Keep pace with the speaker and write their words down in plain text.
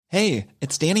Hey,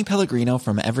 it's Danny Pellegrino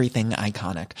from Everything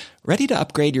Iconic. Ready to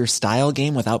upgrade your style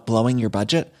game without blowing your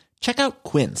budget? Check out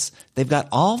Quince. They've got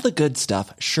all the good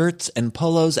stuff, shirts and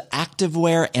polos,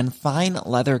 activewear, and fine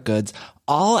leather goods,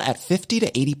 all at 50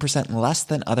 to 80% less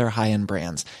than other high-end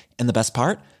brands. And the best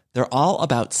part? They're all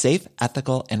about safe,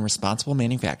 ethical, and responsible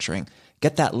manufacturing.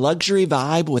 Get that luxury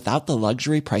vibe without the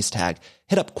luxury price tag.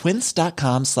 Hit up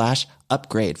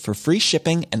quince.com/upgrade for free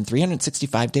shipping and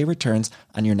 365-day returns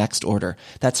on your next order.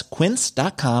 That's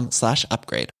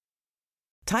quince.com/upgrade.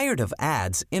 Tired of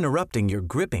ads interrupting your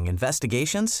gripping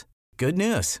investigations? Good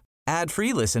news.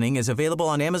 Ad-free listening is available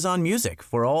on Amazon Music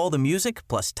for all the music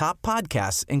plus top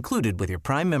podcasts included with your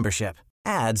Prime membership.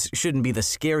 Ads shouldn't be the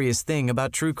scariest thing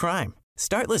about true crime.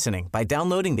 Start listening by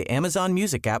downloading the Amazon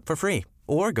Music app for free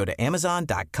or go to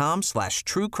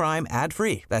amazon.com/truecrime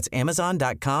ad-free. That's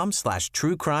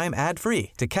amazon.com/truecrime ad-free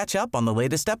to catch up on the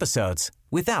latest episodes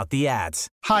without the ads.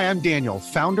 Hi, I'm Daniel,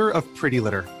 founder of Pretty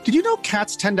Litter. Did you know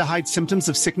cats tend to hide symptoms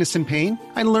of sickness and pain?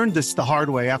 I learned this the hard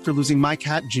way after losing my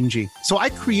cat, Gingy. So I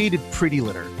created Pretty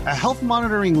Litter, a health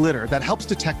monitoring litter that helps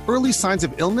detect early signs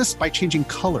of illness by changing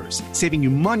colors, saving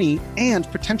you money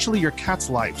and potentially your cat's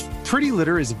life. Pretty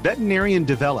Litter is veterinarian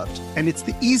developed, and it's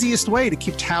the easiest way to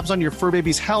keep tabs on your fur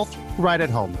baby's health right at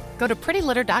home. Go to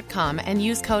prettylitter.com and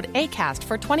use code ACAST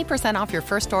for 20% off your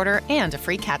first order and a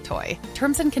free cat toy.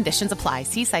 Terms and conditions apply.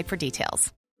 See site for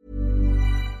details.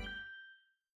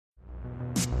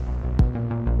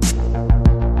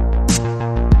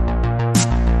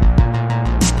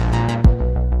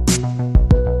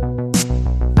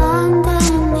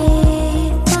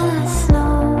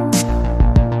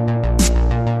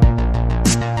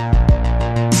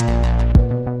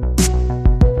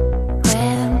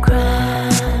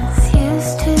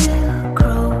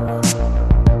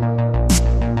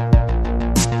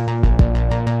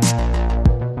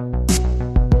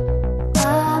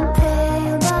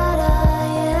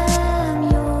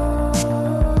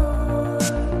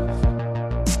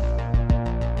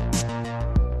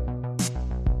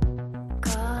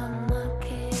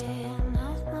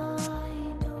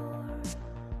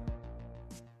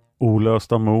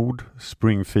 Olösta mord,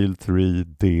 Springfield 3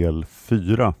 del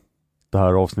 4. Det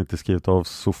här avsnittet är skrivet av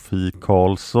Sofie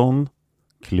Karlsson.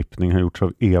 Klippning har gjorts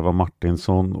av Eva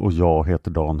Martinsson och jag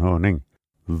heter Dan Hörning.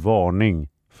 Varning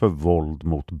för våld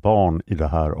mot barn i det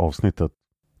här avsnittet.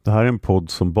 Det här är en podd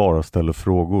som bara ställer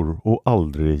frågor och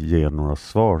aldrig ger några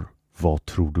svar. Vad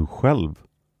tror du själv?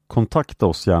 Kontakta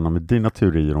oss gärna med dina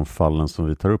teorier om fallen som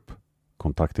vi tar upp.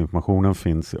 Kontaktinformationen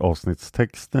finns i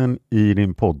avsnittstexten i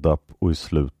din poddapp och i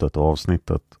slutet av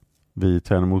avsnittet. Vi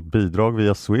tar emot bidrag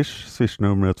via Swish.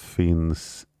 Swish-numret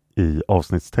finns i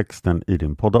avsnittstexten i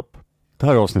din poddapp. Det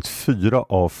här är avsnitt 4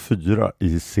 av 4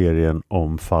 i serien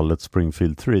om fallet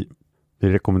Springfield 3. Vi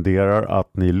rekommenderar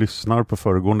att ni lyssnar på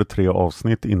föregående 3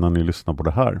 avsnitt innan ni lyssnar på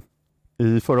det här.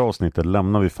 I förra avsnittet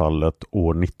lämnar vi fallet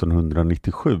år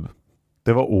 1997.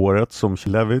 Det var året som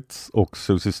Levitts och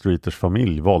Susie Streeters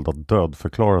familj valde att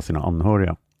dödförklara sina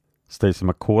anhöriga. Stacey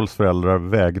McCalls föräldrar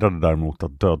vägrade däremot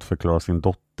att dödförklara sin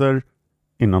dotter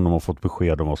innan de har fått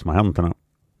besked om vad som har hänt henne.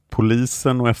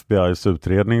 Polisen och FBI:s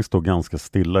utredning står ganska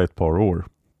stilla i ett par år.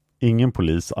 Ingen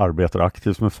polis arbetar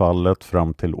aktivt med fallet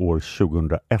fram till år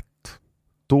 2001.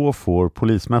 Då får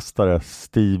polismästare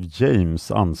Steve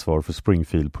James ansvar för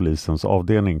Springfield-polisens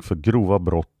avdelning för grova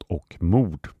brott och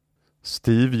mord.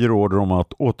 Steve ger order om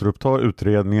att återuppta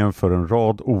utredningen för en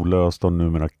rad olösta och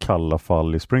numera kalla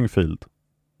fall i Springfield.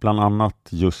 Bland annat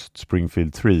just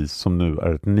Springfield 3 som nu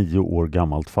är ett 9 år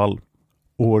gammalt fall.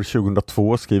 År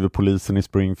 2002 skriver polisen i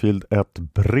Springfield ett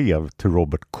brev till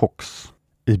Robert Cox.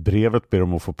 I brevet ber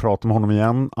de att få prata med honom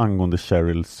igen angående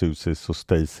Cheryl, Susies och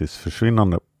Stacys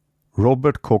försvinnande.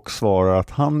 Robert Cox svarar att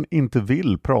han inte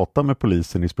vill prata med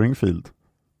polisen i Springfield.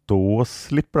 Då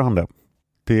slipper han det.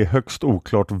 Det är högst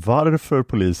oklart varför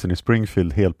polisen i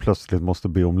Springfield helt plötsligt måste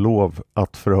be om lov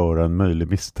att förhöra en möjlig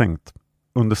misstänkt.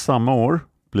 Under samma år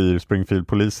blir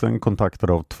Springfield-polisen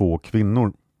kontaktad av 2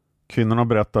 kvinnor. Kvinnorna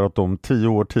berättar att de 10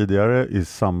 år tidigare i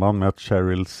samband med att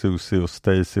Cheryl, Susie och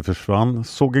Stacy försvann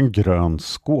såg en grön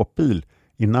skåpbil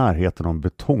i närheten av en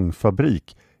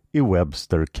betongfabrik i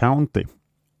Webster County.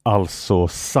 Alltså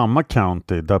samma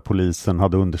county där polisen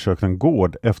hade undersökt en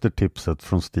gård efter tipset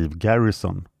från Steve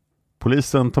Garrison.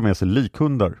 Polisen tar med sig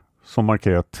likhundar som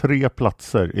markerar 3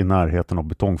 platser i närheten av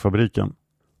betongfabriken.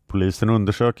 Polisen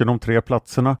undersöker de 3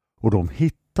 platserna och de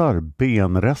hittar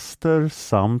benrester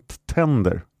samt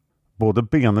tänder. Både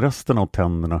benresterna och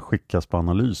tänderna skickas på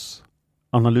analys.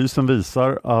 Analysen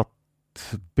visar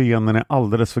att benen är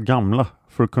alldeles för gamla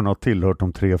för att kunna ha tillhört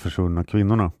de 3 försvunna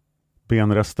kvinnorna.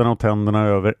 Benresterna och tänderna är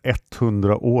över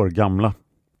 100 år gamla.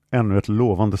 ännu ett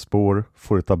lovande spår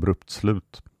får ett abrupt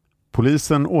slut.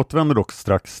 Polisen återvänder dock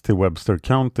strax till Webster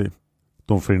County.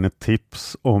 De får in ett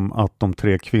tips om att de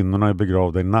 3 kvinnorna är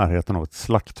begravda i närheten av ett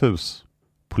slakthus.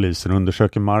 Polisen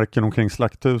undersöker marken omkring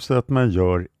slakthuset men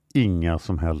gör inga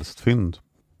som helst fynd.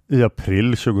 I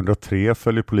april 2003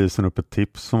 följer polisen upp ett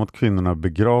tips om att kvinnorna är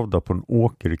begravda på en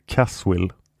åker i Cassville.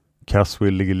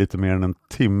 Cassville ligger lite mer än en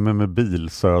timme med bil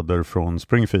söder från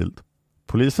Springfield.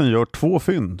 Polisen gör 2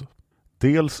 fynd.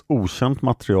 Dels okänt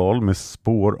material med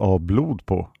spår av blod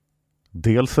på.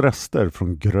 Dels rester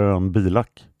från grön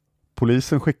bilack.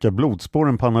 Polisen skickar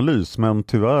blodspåren på analys men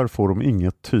tyvärr får de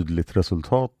inget tydligt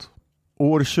resultat.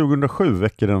 År 2007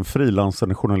 väcker den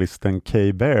frilansande journalisten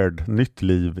Kay Baird nytt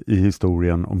liv i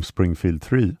historien om Springfield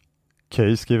 3.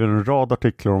 Kay skriver en rad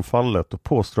artiklar om fallet och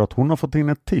påstår att hon har fått in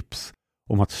ett tips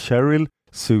om att Cheryl,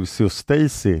 Susie och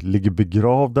Stacy ligger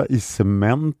begravda i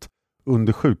cement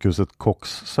under sjukhuset Cox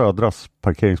Södras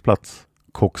parkeringsplats.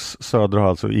 Cox Södra har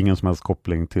alltså ingen som helst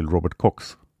koppling till Robert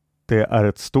Cox. Det är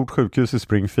ett stort sjukhus i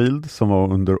Springfield som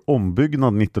var under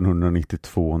ombyggnad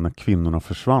 1992 när kvinnorna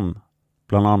försvann.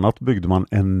 Bland annat byggde man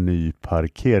en ny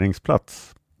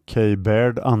parkeringsplats. Kay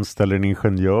Baird anställer en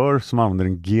ingenjör som använder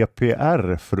en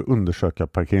GPR för att undersöka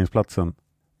parkeringsplatsen.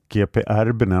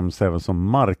 GPR benämns även som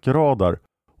markradar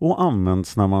och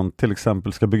används när man till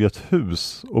exempel ska bygga ett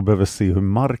hus och behöver se hur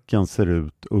marken ser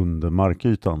ut under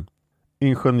markytan.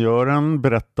 Ingenjören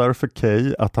berättar för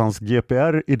Kay att hans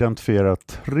GPR identifierar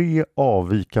 3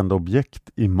 avvikande objekt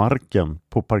i marken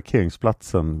på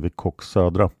parkeringsplatsen vid Cox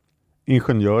Södra.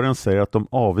 Ingenjören säger att de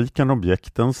avvikande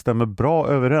objekten stämmer bra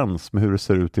överens med hur det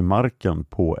ser ut i marken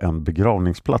på en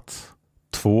begravningsplats.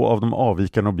 2 av de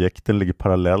avvikande objekten ligger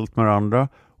parallellt med varandra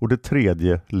och det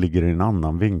 3:e ligger i en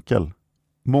annan vinkel.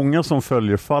 Många som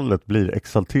följer fallet blir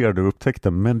exalterade och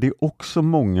upptäckten, men det är också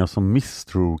många som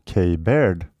misstror Kay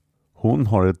Baird. Hon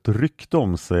har ett rykte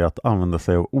om sig att använda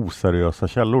sig av oseriösa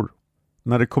källor.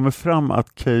 När det kommer fram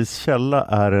att Kays källa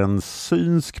är en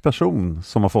synsk person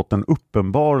som har fått en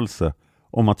uppenbarelse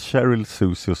om att Cheryl,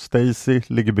 Susie och Stacy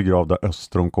ligger begravda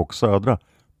öster om Cox Södra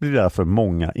blir därför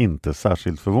många inte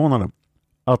särskilt förvånade.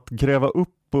 Att gräva upp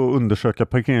och undersöka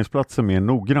parkeringsplatser mer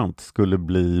noggrant skulle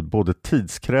bli både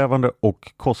tidskrävande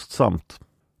och kostsamt.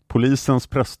 Polisens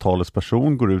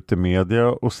presstalesperson går ut i media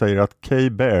och säger att Kay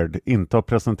Baird inte har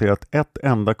presenterat ett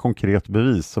enda konkret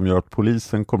bevis som gör att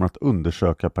polisen kommer att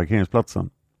undersöka parkeringsplatsen.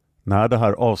 När det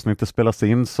här avsnittet spelas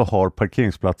in så har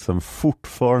parkeringsplatsen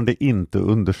fortfarande inte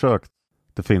undersökt.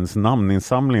 Det finns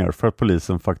namninsamlingar för att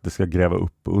polisen faktiskt ska gräva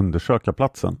upp och undersöka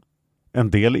platsen. En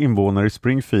del invånare i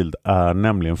Springfield är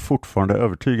nämligen fortfarande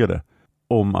övertygade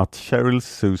om att Cheryl,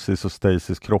 Susies och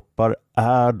Stacys kroppar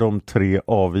är de 3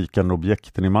 avvikande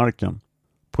objekten i marken.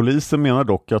 Polisen menar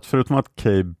dock att förutom att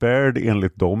Kay Baird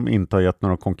enligt dem inte har gett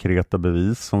några konkreta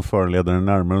bevis som föranleder en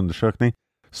närmare undersökning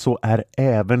så är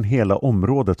även hela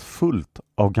området fullt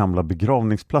av gamla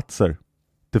begravningsplatser.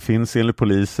 Det finns enligt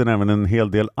polisen även en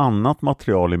hel del annat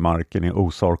material i marken i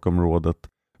Ozark-området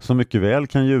som mycket väl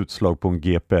kan ge utslag på en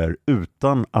GPR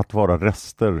utan att vara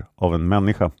rester av en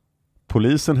människa.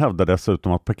 Polisen hävdar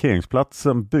dessutom att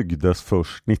parkeringsplatsen byggdes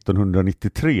först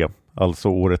 1993, alltså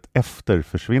året efter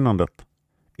försvinnandet.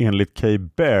 Enligt Kay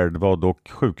Baird var dock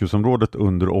sjukhusområdet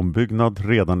under ombyggnad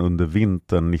redan under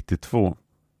vintern 92.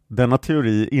 Denna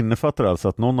teori innefattar alltså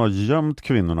att någon har gömt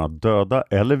kvinnorna döda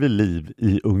eller vid liv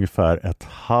i ungefär ett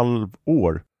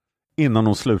halvår innan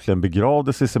de slutligen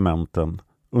begravdes i cementen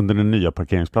under den nya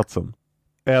parkeringsplatsen.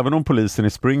 Även om polisen i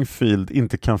Springfield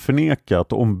inte kan förneka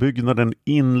att ombyggnaden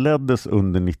inleddes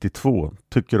under 92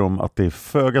 tycker de att det är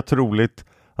föga troligt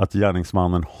att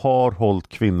gärningsmannen har hållit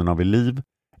kvinnorna vid liv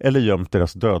eller gömt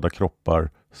deras döda kroppar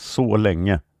så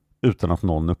länge utan att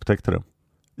någon upptäckte det.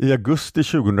 I augusti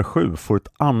 2007 får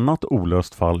ett annat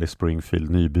olöst fall i Springfield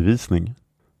ny bevisning.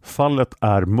 Fallet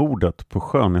är mordet på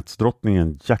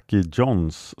skönhetsdrottningen Jackie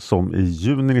Johns som i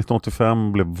juni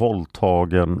 1985 blev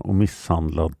våldtagen och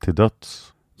misshandlad till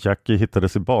döds. Jackie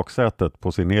hittades i baksätet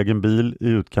på sin egen bil i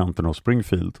utkanten av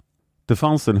Springfield. Det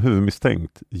fanns en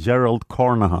huvudmisstänkt, Gerald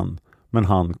Carnahan, men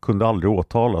han kunde aldrig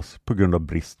åtalas på grund av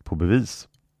brist på bevis.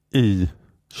 I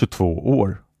 22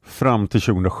 år, fram till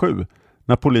 2007,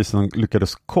 när polisen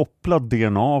lyckades koppla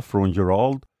DNA från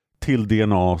Gerald till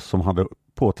DNA som hade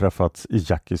påträffats i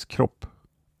Jackies kropp.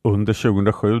 Under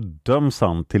 2007 döms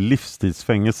han till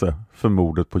livstidsfängelse för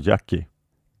mordet på Jackie.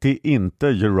 Det är inte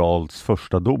Geralds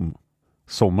första dom.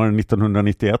 Sommaren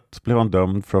 1991 blev han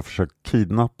dömd för att ha försökt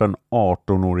kidnappa en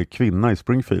 18-årig kvinna i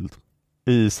Springfield.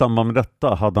 I samband med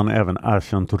detta hade han även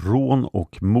erkänt rån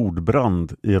och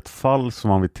mordbrand i ett fall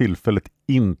som han vid tillfället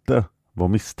inte var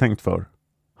misstänkt för.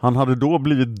 Han hade då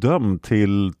blivit dömd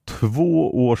till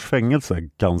 2 års fängelse,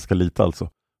 ganska lite alltså,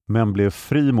 men blev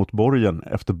fri mot borgen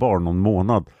efter bara någon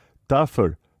månad.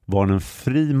 Därför var han en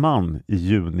fri man i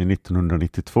juni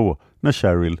 1992 när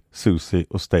Cheryl, Susie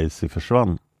och Stacy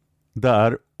försvann. Det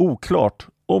är oklart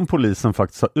om polisen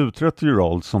faktiskt har utrett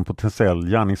Gerald som potentiell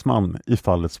gärningsman i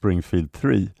fallet Springfield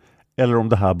 3 eller om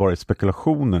det här bara är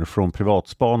spekulationer från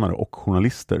privatspanare och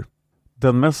journalister.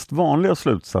 Den mest vanliga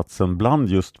slutsatsen bland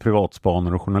just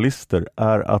privatspanare och journalister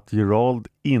är att Gerald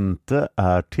inte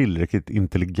är tillräckligt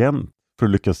intelligent för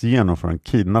att lyckas genomföra en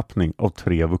kidnappning av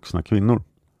 3 vuxna kvinnor.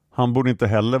 Han borde inte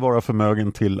heller vara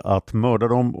förmögen till att mörda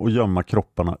dem och gömma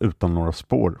kropparna utan några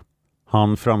spår.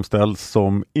 Han framställs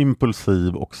som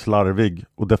impulsiv och slarvig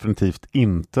och definitivt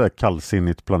inte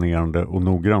kallsinnigt planerande och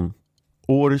noggrann.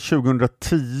 År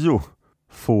 2010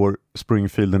 får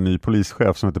Springfield en ny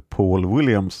polischef som heter Paul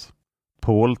Williams.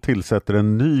 Paul tillsätter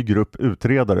en ny grupp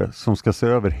utredare som ska se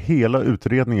över hela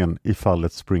utredningen i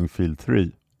fallet Springfield 3.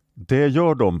 Det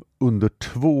gör de under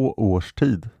 2 års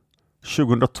tid.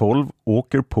 2012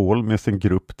 åker Paul med sin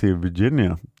grupp till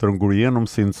Virginia där de går igenom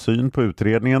sin syn på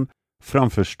utredningen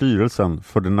framför styrelsen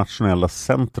för det nationella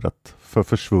centret för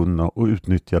försvunna och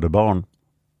utnyttjade barn.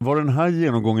 Vad den här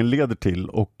genomgången leder till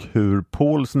och hur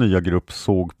Pauls nya grupp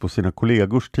såg på sina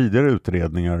kollegors tidigare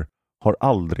utredningar har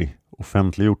aldrig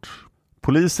offentliggjorts.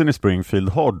 Polisen i Springfield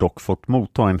har dock fått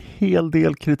motta en hel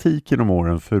del kritik genom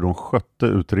åren för hur de skötte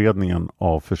utredningen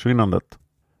av försvinnandet.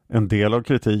 En del av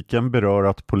kritiken berör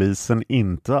att polisen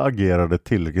inte agerade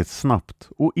tillräckligt snabbt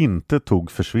och inte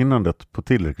tog försvinnandet på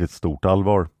tillräckligt stort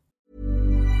allvar.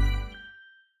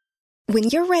 When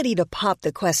you're ready to pop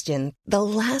the question, the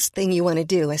last thing you want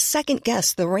to do is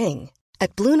second-guess the ring.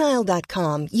 At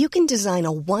BlueNile.com you can design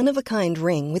a one-of-a-kind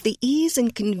ring with the ease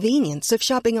and convenience of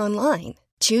shopping online.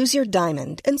 Choose your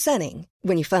diamond and setting.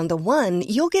 When you find the one,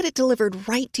 you'll get it delivered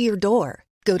right to your door.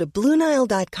 Go to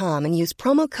BlueNile.com and use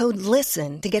promo code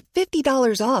LISTEN to get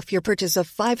 $50 off your purchase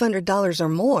of $500 or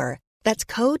more. That's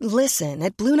code LISTEN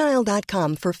at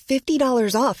BlueNile.com for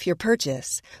 $50 off your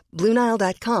purchase.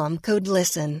 BlueNile.com, code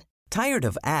LISTEN. Tired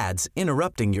of ads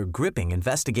interrupting your gripping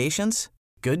investigations?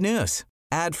 Good news.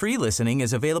 Ad-free listening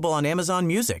is available on Amazon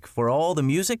Music for all the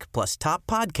music plus top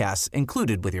podcasts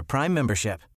included with your Prime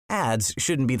membership. Ads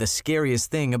shouldn't be the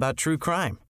scariest thing about true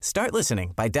crime. Start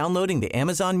listening by downloading the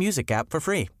Amazon Music app for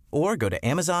free or go to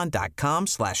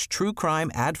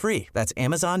amazon.com/truecrime ad-free. That's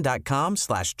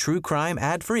amazon.com/truecrime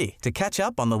ad-free to catch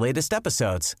up on the latest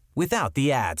episodes without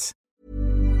the ads.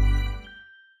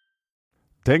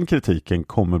 Den kritiken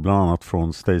kommer bland annat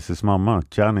från Stacys mamma,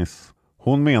 Janice.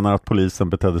 Hon menar att polisen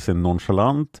betedde sig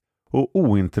nonchalant och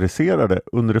ointresserade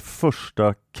under de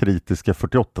första kritiska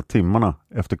 48 timmarna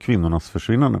efter kvinnornas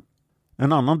försvinnande.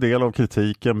 En annan del av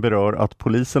kritiken berör att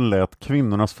polisen lät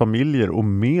kvinnornas familjer och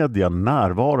media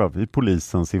närvara vid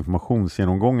polisens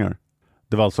informationsgenomgångar.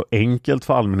 Det var alltså enkelt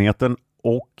för allmänheten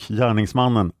och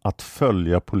gärningsmannen att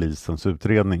följa polisens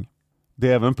utredning.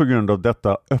 Det är även på grund av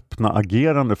detta öppna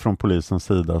agerande från polisens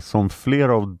sida som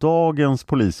flera av dagens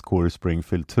poliskår i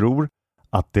Springfield tror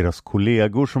att deras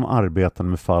kollegor som arbetade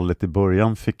med fallet i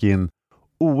början fick in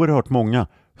oerhört många,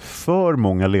 för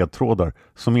många ledtrådar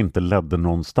som inte ledde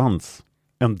någonstans.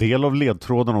 En del av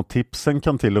ledtrådarna och tipsen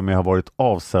kan till och med ha varit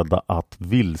avsedda att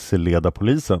vilseleda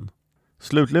polisen.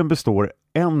 Slutligen består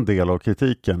en del av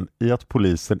kritiken i att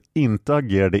polisen inte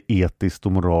agerade etiskt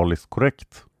och moraliskt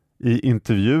korrekt. I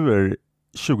intervjuer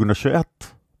 2021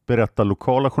 berättar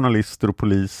lokala journalister och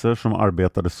poliser som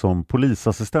arbetade som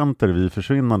polisassistenter vid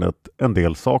försvinnandet en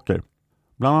del saker.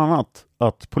 Bland annat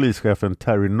att polischefen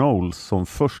Terry Knowles som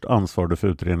först ansvarade för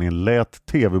utredningen lät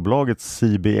tv-bolaget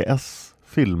CBS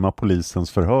filma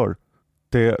polisens förhör.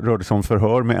 Det rörde sig om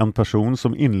förhör med en person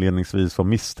som inledningsvis var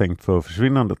misstänkt för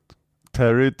försvinnandet.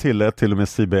 Terry tillät till och med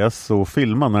CBS att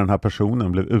filma när den här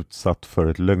personen blev utsatt för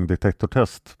ett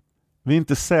lögndetektortest. Vi är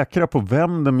inte säkra på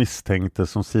vem den misstänkte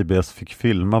som CBS fick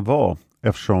filma var,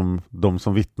 eftersom de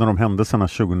som vittnar om händelserna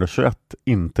 2021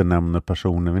 inte nämner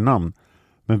personen vid namn.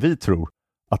 Men vi tror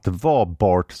att det var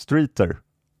Bart Streeter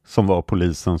som var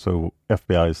polisens och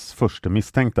FBI:s första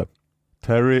misstänkte.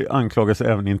 Terry anklagas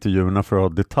även i intervjuerna för att ha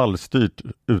detaljstyrt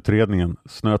utredningen,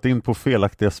 snöat in på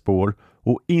felaktiga spår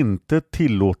och inte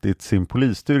tillåtit sin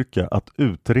polisstyrka att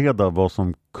utreda vad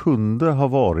som kunde ha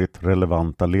varit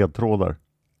relevanta ledtrådar.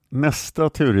 Nästa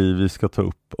teori vi ska ta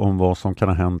upp om vad som kan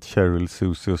ha hänt Cheryl,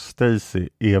 Susie och Stacy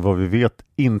är vad vi vet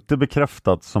inte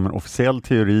bekräftat som en officiell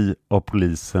teori av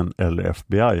polisen eller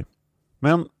FBI.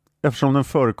 Men eftersom den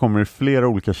förekommer i flera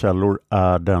olika källor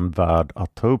är den värd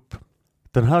att ta upp.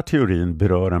 Den här teorin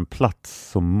berör en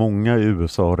plats som många i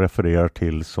USA refererar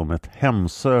till som ett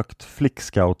hemsökt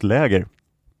flickscoutläger.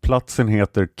 Platsen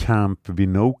heter Camp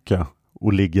Vinoka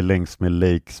och ligger längs med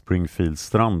Lake Springfield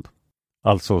strand.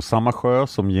 Alltså samma sjö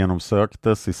som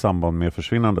genomsöktes i samband med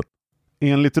försvinnandet.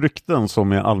 Enligt rykten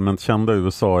som är allmänt kända i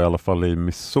USA, i alla fall i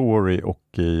Missouri och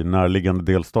i närliggande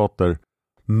delstater,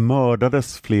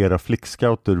 mördades flera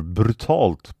flickscouter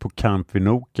brutalt på Camp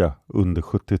Vinoka under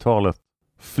 70-talet.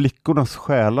 Flickornas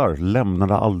själar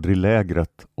lämnade aldrig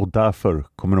lägret och därför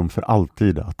kommer de för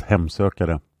alltid att hemsöka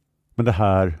det. Men det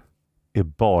här är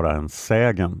bara en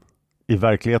sägen. I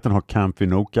verkligheten har Camp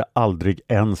Vinoka aldrig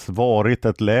ens varit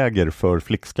ett läger för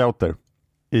flickscouter.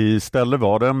 Istället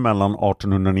var det mellan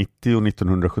 1890 och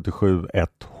 1977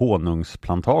 ett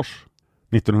honungsplantage.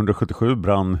 1977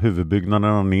 brann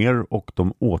huvudbyggnaderna ner och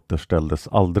de återställdes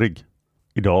aldrig.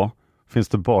 Idag finns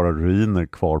det bara ruiner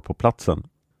kvar på platsen.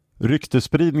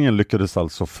 Ryktespridningen lyckades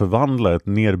alltså förvandla ett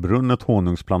nerbrunnet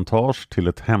honungsplantage till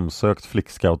ett hemsökt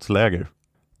flickscoutsläger.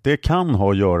 Det kan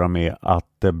ha att göra med att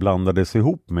det blandades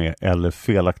ihop med eller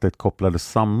felaktigt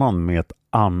kopplades samman med ett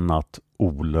annat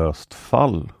olöst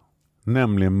fall.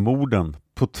 Nämligen morden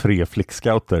på 3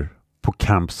 flickscouter på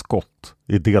Camp Scott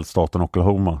i delstaten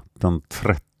Oklahoma den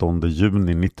 13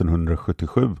 juni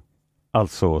 1977.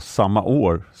 Alltså samma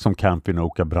år som Camp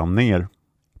Vinoka brann ner.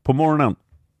 På morgonen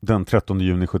den 13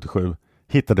 juni 1977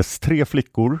 hittades 3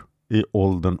 flickor i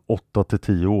åldern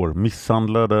 8-10 år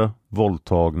misshandlade,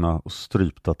 våldtagna och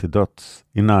strypta till döds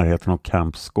i närheten av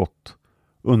Camp Scott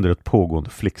under ett pågående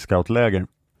flickscoutläger.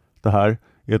 Det här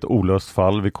är ett olöst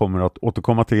fall vi kommer att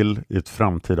återkomma till i ett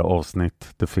framtida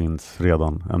avsnitt. Det finns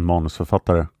redan en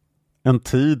manusförfattare. En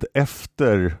tid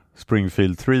efter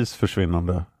Springfield 3s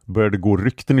försvinnande började gå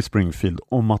rykten i Springfield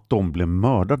om att de blev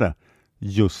mördade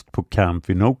just på Camp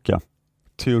Vinoka.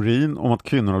 Teorin om att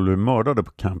kvinnorna blev mördade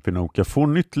på Camp Vinoka får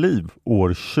nytt liv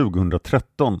år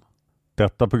 2013.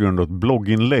 Detta på grund av ett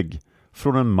blogginlägg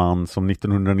från en man som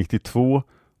 1992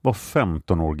 var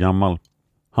 15 år gammal.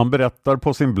 Han berättar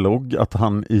på sin blogg att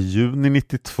han i juni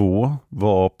 92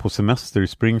 var på semester i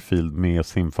Springfield med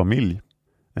sin familj.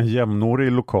 En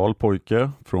jämnårig lokal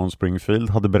pojke från Springfield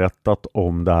hade berättat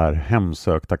om det här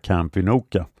hemsökta Camp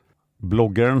Vinoka.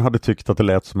 Bloggaren hade tyckt att det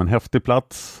lät som en häftig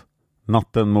plats.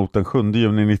 Natten mot den 7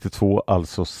 juni 92,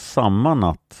 alltså samma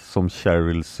natt som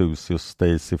Cheryl, Susie och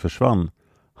Stacy försvann,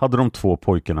 hade de 2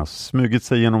 pojkarna smugit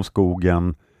sig genom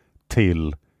skogen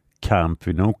till Camp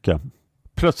Vinoka.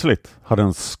 Plötsligt hade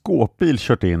en skåpbil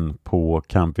kört in på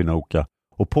Camp Vinoka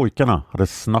och pojkarna hade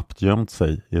snabbt gömt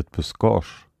sig i ett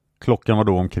buskage. Klockan var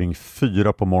då omkring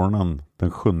 4 på morgonen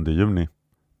den 7 juni.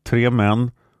 3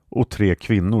 män och 3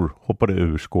 kvinnor hoppade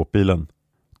ur skåpbilen.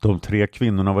 De 3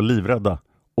 kvinnorna var livrädda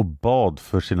och bad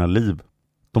för sina liv.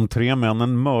 De 3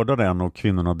 männen mördade en av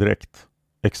kvinnorna direkt.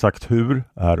 Exakt hur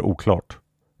är oklart.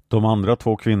 De andra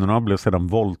 2 kvinnorna blev sedan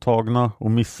våldtagna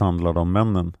och misshandlade av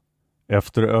männen.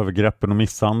 Efter övergreppen och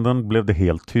misshandeln blev det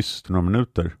helt tyst några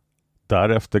minuter.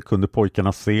 Därefter kunde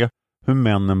pojkarna se hur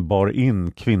männen bar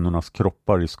in kvinnornas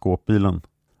kroppar i skåpbilen.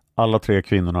 Alla 3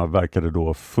 kvinnorna verkade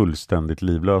då fullständigt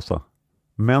livlösa.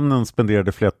 Männen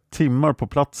spenderade flera timmar på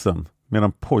platsen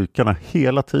medan pojkarna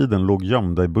hela tiden låg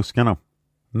gömda i buskarna.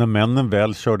 När männen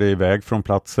väl körde iväg från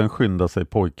platsen skyndade sig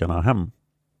pojkarna hem.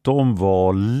 De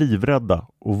var livrädda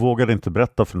och vågade inte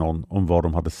berätta för någon om vad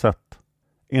de hade sett.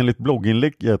 Enligt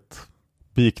blogginlägget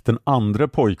begick den andra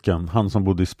pojken, han som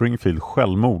bodde i Springfield,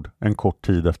 självmord en kort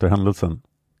tid efter händelsen.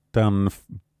 Den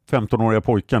 15-åriga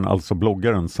pojken, alltså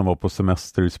bloggaren som var på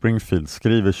semester i Springfield,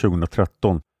 skriver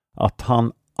 2013 att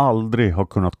han aldrig har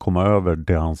kunnat komma över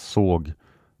det han såg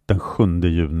den 7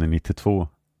 juni 92.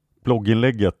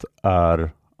 Blogginlägget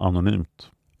är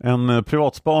anonymt. En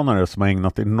privatspanare som har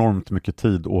ägnat enormt mycket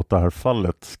tid åt det här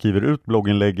fallet skriver ut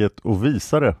blogginlägget och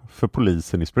visar det för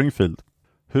polisen i Springfield.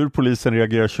 Hur polisen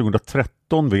reagerar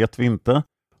 2013 vet vi inte,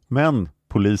 men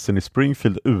polisen i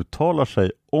Springfield uttalar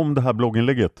sig om det här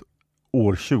blogginlägget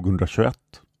år 2021.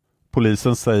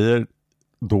 Polisen säger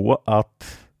då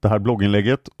att det här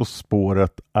blogginlägget och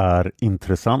spåret är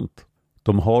intressant.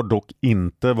 De har dock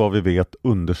inte, vad vi vet,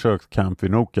 undersökt Camp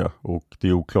Vinoka och det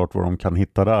är oklart vad de kan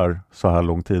hitta där så här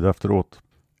lång tid efteråt.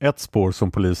 Ett spår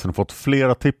som polisen fått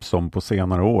flera tips om på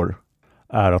senare år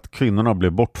är att kvinnorna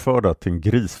blev bortförda till en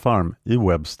grisfarm i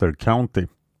Webster County.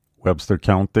 Webster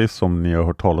County som ni har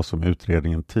hört talas om i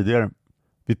utredningen tidigare.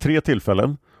 Vid 3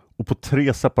 tillfällen och på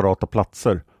 3 separata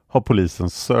platser har polisen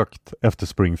sökt efter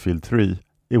Springfield 3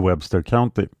 i Webster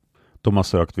County. De har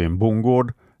sökt vid en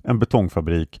bondgård, en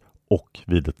betongfabrik och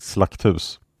vid ett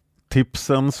slakthus.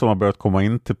 Tipsen som har börjat komma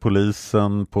in till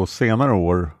polisen på senare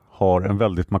år har en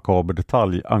väldigt makaber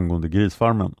detalj angående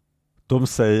grisfarmen. De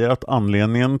säger att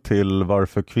anledningen till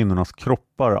varför kvinnornas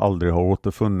kroppar aldrig har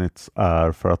återfunnits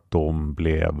är för att de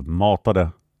blev matade.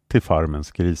 till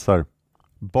farmens grisar.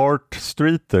 Bart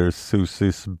Streeter,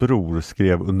 Susies bror,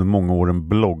 skrev under många år en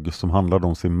blogg som handlade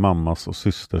om sin mammas och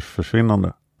systers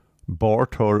försvinnande.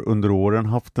 Bart har under åren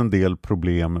haft en del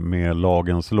problem med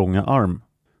lagens långa arm.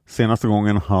 Senaste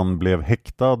gången han blev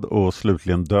häktad och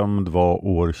slutligen dömd var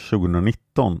år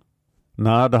 2019.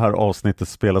 När det här avsnittet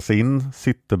spelas in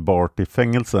sitter Bart i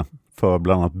fängelse för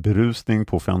bland annat berusning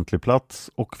på offentlig plats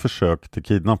och försök till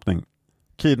kidnappning.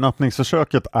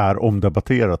 Kidnappningsförsöket är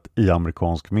omdebatterat i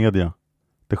amerikansk media.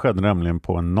 Det skedde nämligen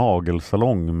på en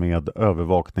nagelsalong med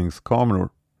övervakningskameror.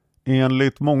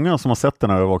 Enligt många som har sett den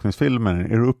här övervakningsfilmen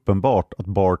är det uppenbart att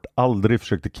Bart aldrig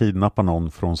försökte kidnappa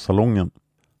någon från salongen.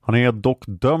 Han är dock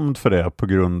dömd för det på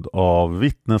grund av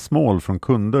vittnesmål från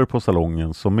kunder på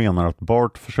salongen som menar att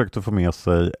Bart försökte få med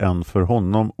sig en för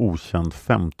honom okänd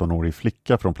 15-årig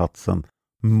flicka från platsen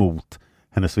mot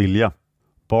hennes vilja.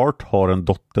 Bart har en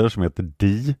dotter som heter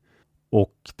Dee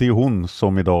och det är hon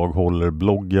som idag håller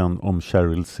bloggen om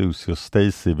Cheryl, Susie och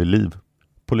Stacy vid liv.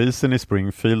 Polisen i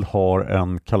Springfield har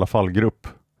en kalla fallgrupp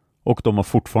och de har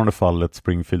fortfarande fallet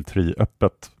Springfield 3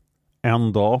 öppet.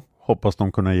 En dag hoppas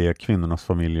de kunna ge kvinnornas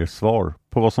familjer svar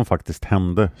på vad som faktiskt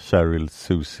hände Cheryl,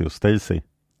 Susie och Stacy.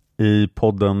 I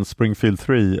podden Springfield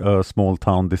 3 A Small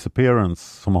Town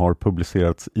Disappearance som har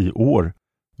publicerats i år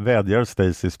vädjar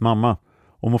Stacys mamma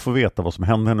om att få veta vad som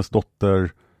hände hennes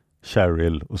dotter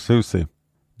Cheryl och Susie.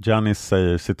 Janice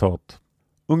säger citat: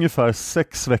 ungefär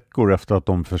 6 veckor efter att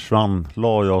de försvann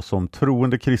la jag som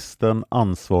troende kristen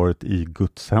ansvaret i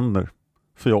Guds händer.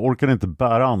 För jag orkade inte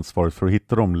bära ansvaret för att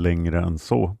hitta dem längre än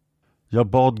så. Jag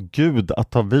bad Gud att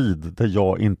ta vid där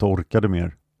jag inte orkade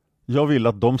mer. Jag vill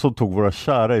att de som tog våra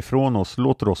kära ifrån oss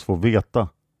låter oss få veta.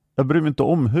 Jag bryr mig inte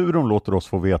om hur de låter oss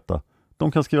få veta.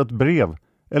 De kan skriva ett brev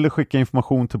eller skicka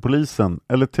information till polisen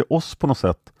eller till oss på något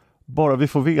sätt. Bara vi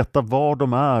får veta var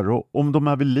de är och om de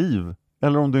är vid liv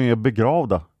eller om de är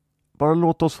begravda. Bara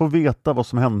låt oss få veta vad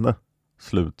som hände.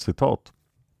 Slut citat.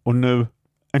 Och nu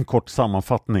en kort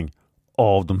sammanfattning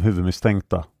av de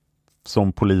huvudmisstänkta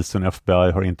som polisen och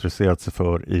FBI har intresserat sig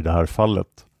för i det här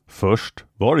fallet. Först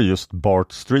var det just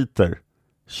Bart Streeter,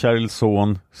 Cheryls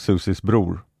son, Susies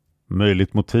bror.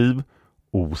 Möjligt motiv,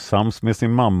 osams med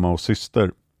sin mamma och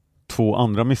syster. 2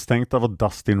 andra misstänkta var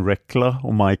Dustin Reckla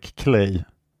och Mike Clay.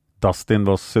 Dustin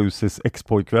var Susies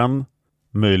ex-pojkvän.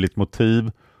 Möjligt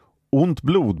motiv, ont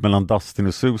blod mellan Dustin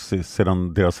och Susie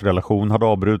sedan deras relation hade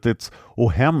avbrutits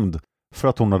och hämnd för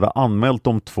att hon hade anmält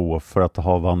de 2 för att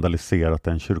ha vandaliserat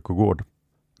en kyrkogård.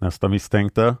 Nästa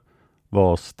misstänkte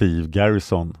var Steve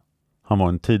Garrison. Han var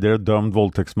en tidigare dömd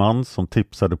våldtäktsman som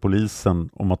tipsade polisen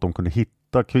om att de kunde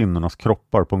hitta kvinnornas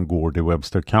kroppar på en gård i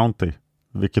Webster County,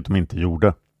 vilket de inte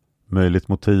gjorde. Möjligt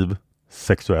motiv,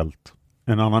 sexuellt.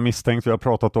 En annan misstänkt vi har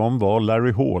pratat om var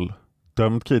Larry Hall,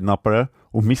 dömd kidnappare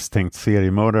och misstänkt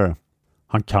seriemördare.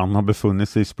 Han kan ha befunnit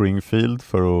sig i Springfield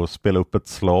för att spela upp ett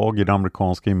slag i det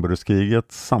amerikanska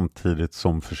inbördeskriget samtidigt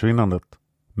som försvinnandet.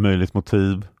 Möjligt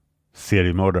motiv,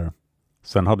 seriemördare.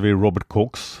 Sen hade vi Robert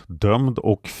Cox, dömd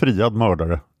och friad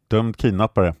mördare, dömd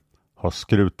kidnappare. Har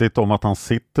skrutit om att han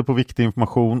sitter på viktig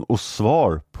information och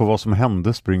svar på vad som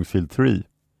hände Springfield 3.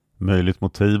 Möjligt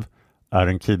motiv är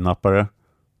en kidnappare.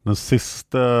 Den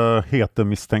sista hete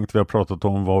misstänkt vi har pratat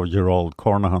om var Gerald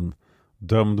Carnahan,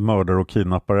 dömd mördare och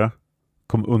kidnappare.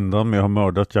 Kom undan med att ha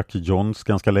mördat Jackie Johns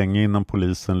ganska länge innan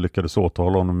polisen lyckades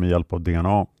åtala honom med hjälp av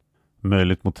DNA.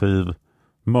 Möjligt motiv,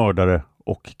 mördare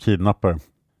och kidnappare.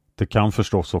 Det kan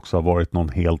förstås också ha varit någon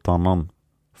helt annan.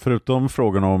 Förutom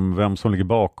frågan om vem som ligger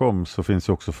bakom så finns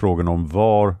ju också frågan om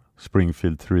var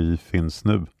Springfield 3 finns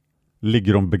nu.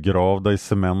 Ligger de begravda i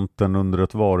cementen under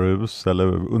ett varuhus eller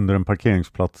under en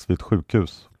parkeringsplats vid ett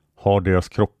sjukhus? Har deras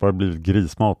kroppar blivit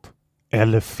grismat?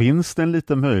 Eller finns det en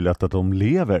liten möjlighet att de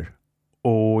lever?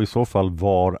 Och i så fall,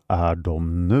 var är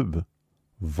de nu?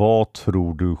 Vad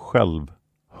tror du själv?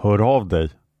 Hör av dig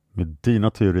med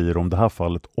dina teorier om det här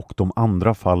fallet och de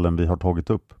andra fallen vi har tagit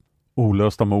upp.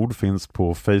 Olösta mord finns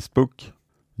på Facebook.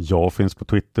 Jag finns på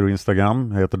Twitter och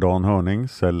Instagram. Jag heter Dan Hörning,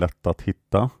 så är lätt att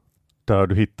hitta. Där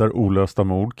du hittar olösta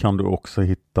mord kan du också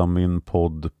hitta min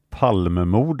podd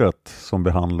Palmemordet som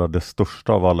behandlar det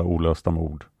största av alla olösta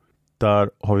mord. Där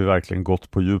har vi verkligen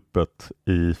gått på djupet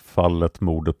i fallet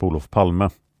mordet på Olof Palme.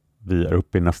 Vi är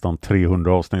uppe i nästan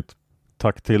 300 avsnitt.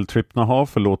 Tack till Trip Naha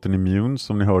för låten Immune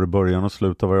som ni hör i början och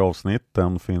slutet av varje avsnitt.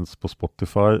 Den finns på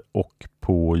Spotify och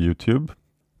på YouTube.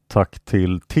 Tack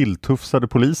till Tilltufsade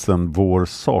polisen, vår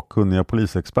sakkunniga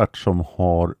polisexpert som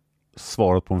har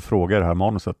svarat på en fråga i det här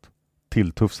manuset.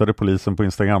 Tilltufsade polisen på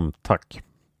Instagram, tack.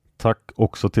 Tack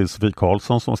också till Sofie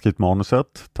Karlsson som har skrivit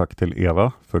manuset. Tack till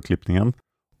Eva för klippningen.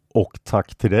 Och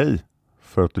tack till dig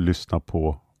för att du lyssnar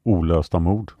på olösta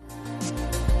mord.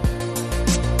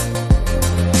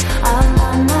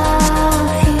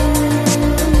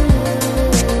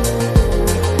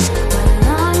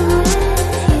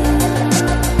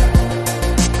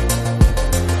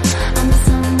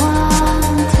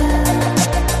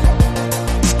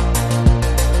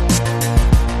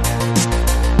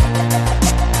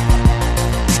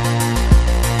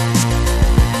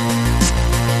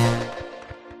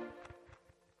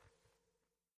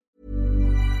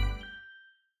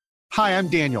 Hi, I'm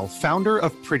Daniel, founder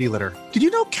of Pretty Litter. Did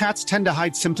you know cats tend to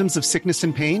hide symptoms of sickness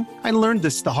and pain? I learned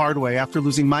this the hard way after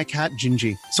losing my cat,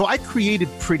 Gingy. So I created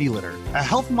Pretty Litter, a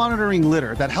health monitoring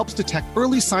litter that helps detect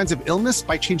early signs of illness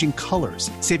by changing colors,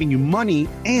 saving you money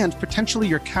and potentially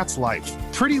your cat's life.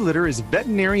 Pretty Litter is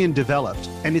veterinarian developed,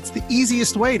 and it's the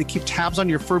easiest way to keep tabs on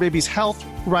your fur baby's health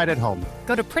right at home.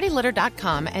 Go to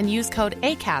prettylitter.com and use code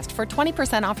ACAST for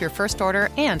 20% off your first order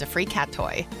and a free cat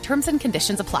toy. Terms and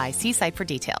conditions apply. See site for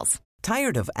details.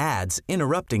 Tired of ads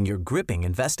interrupting your gripping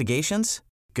investigations?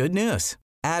 Good news.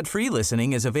 Ad-free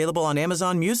listening is available on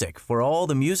Amazon Music for all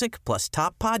the music plus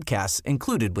top podcasts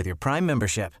included with your Prime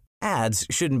membership. Ads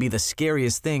shouldn't be the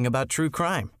scariest thing about true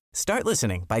crime. Start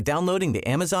listening by downloading the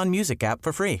Amazon Music app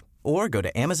for free or go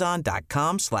to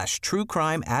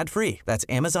amazon.com/truecrime ad-free. That's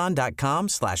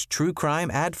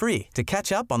amazon.com/truecrime ad-free to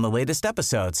catch up on the latest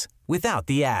episodes without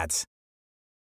the ads.